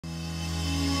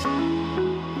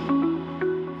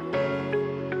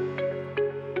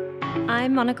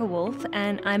I'm Monica Wulff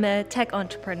and I'm a tech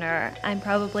entrepreneur. I'm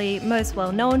probably most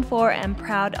well known for and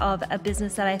proud of a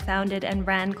business that I founded and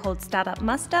ran called Startup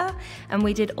Muster, and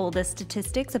we did all the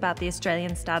statistics about the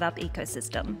Australian startup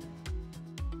ecosystem.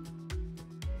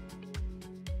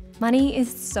 Money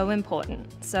is so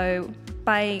important. So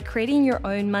by creating your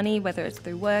own money, whether it's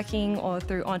through working or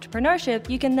through entrepreneurship,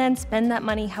 you can then spend that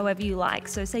money however you like.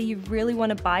 So say you really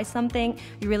want to buy something,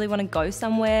 you really want to go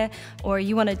somewhere, or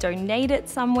you want to donate it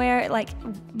somewhere. Like,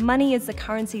 money is the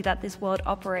currency that this world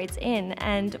operates in.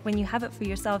 And when you have it for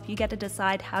yourself, you get to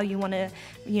decide how you want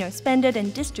to, spend it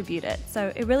and distribute it.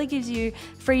 So it really gives you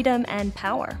freedom and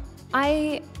power.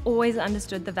 I always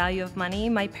understood the value of money.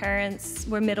 My parents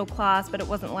were middle class, but it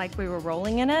wasn't like we were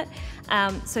rolling in it.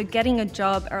 So getting a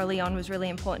job early on was really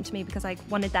important to me because I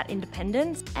wanted that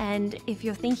independence. And if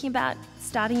you're thinking about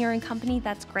starting your own company,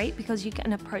 that's great because you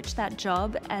can approach that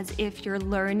job as if you're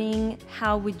learning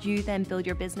how would you then build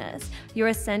your business. You're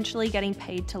essentially getting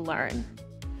paid to learn.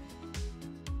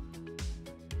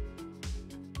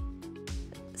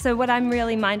 So what I'm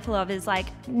really mindful of is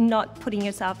not putting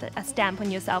a stamp on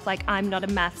yourself like I'm not a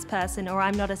maths person or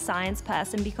I'm not a science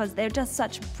person, because they're just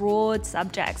such broad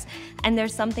subjects and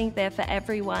there's something there for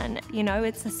everyone.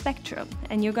 It's a spectrum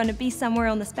and you're going to be somewhere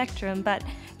on the spectrum, but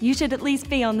you should at least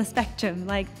be on the spectrum.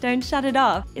 Don't shut it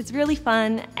off. It's really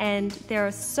fun and there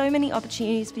are so many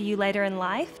opportunities for you later in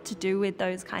life to do with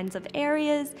those kinds of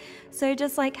areas. So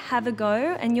just have a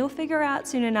go and you'll figure out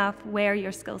soon enough where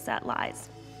your skill set lies.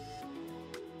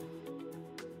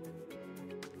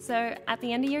 So at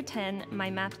the end of year 10, my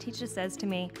math teacher says to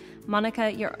me,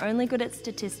 "Monica, you're only good at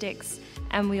statistics,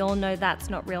 and we all know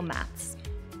that's not real maths."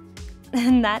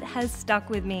 And that has stuck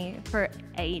with me for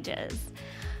ages.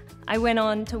 I went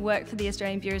on to work for the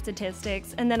Australian Bureau of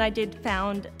Statistics, and then I did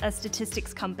found a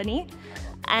statistics company.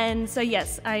 And so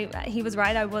yes, he was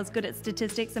right, I was good at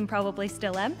statistics and probably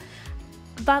still am.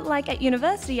 But at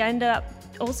university, I ended up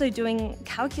also doing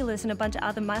calculus and a bunch of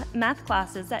other math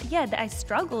classes that I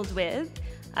struggled with.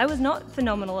 I was not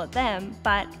phenomenal at them,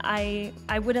 but I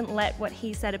wouldn't let what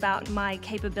he said about my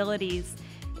capabilities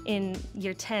in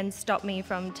year 10 stop me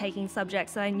from taking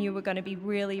subjects that I knew were going to be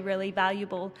really, really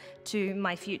valuable to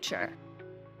my future.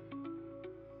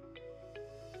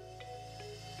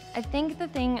 I think the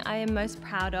thing I am most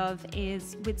proud of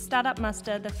is with Startup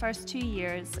Muster, the first 2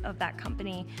 years of that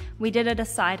company, we did it a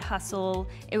side hustle.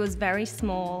 It was very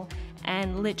small,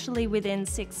 and literally within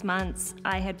 6 months,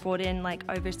 I had brought in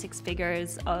over 6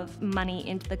 figures of money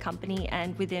into the company,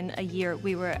 and within a year,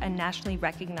 we were a nationally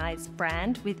recognized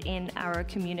brand within our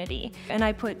community. And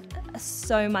I put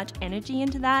so much energy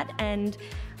into that, and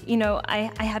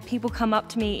I had people come up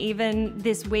to me even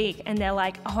this week and they're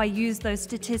like, "Oh, I used those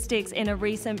statistics in a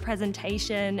recent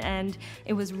presentation and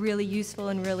it was really useful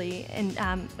and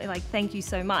thank you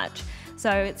so much." So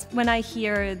it's when I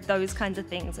hear those kinds of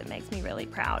things, it makes me really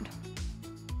proud.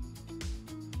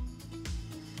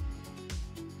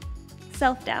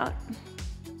 Self-doubt.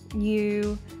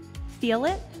 You feel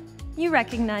it, you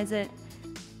recognize it,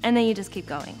 and then you just keep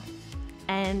going.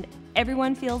 And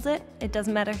everyone feels it. It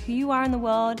doesn't matter who you are in the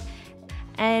world.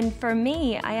 And for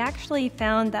me, I actually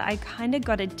found that I kind of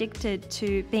got addicted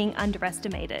to being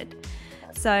underestimated.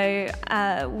 So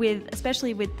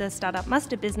especially with the Startup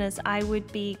Muster business, I would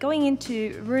be going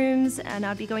into rooms and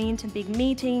I'd be going into big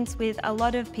meetings with a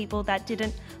lot of people that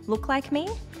didn't look like me.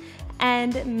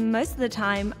 And most of the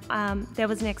time, there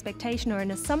was an expectation or an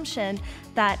assumption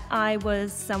that I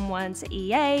was someone's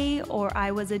EA or I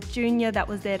was a junior that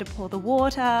was there to pour the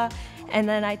water. And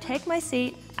then I take my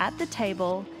seat at the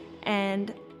table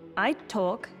and I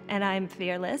talk and I'm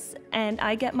fearless and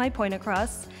I get my point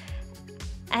across.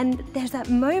 And there's that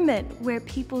moment where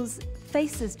people's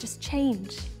faces just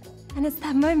change. And it's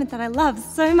that moment that I love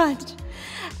so much.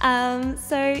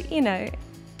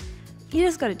 You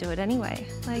just got to do it anyway.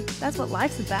 That's what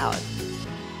life's about.